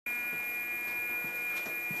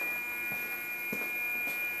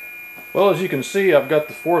Well, as you can see, I've got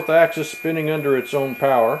the fourth axis spinning under its own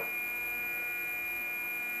power,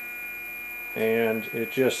 and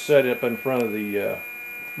it just set up in front of the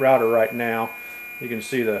router right now. You can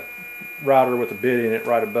see the router with the bit in it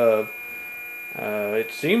right above.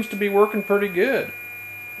 It seems to be working pretty good.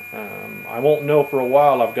 I won't know for a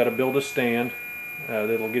while. I've got to build a stand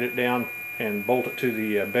that'll get it down and bolt it to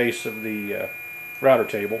the base of the router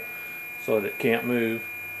table so that it can't move,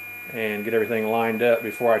 and get everything lined up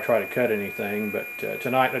before I try to cut anything. But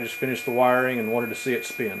tonight I just finished the wiring and wanted to see it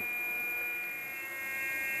spin.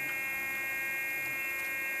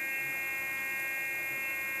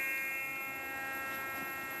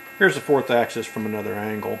 Here's the fourth axis from another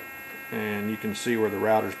angle, and you can see where the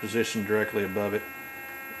router is positioned directly above it.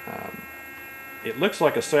 It looks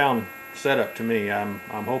like a sound setup to me. I'm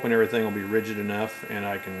hoping everything will be rigid enough and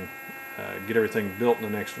I can get everything built in the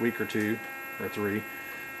next week or two or three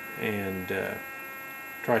and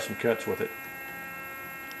try some cuts with it.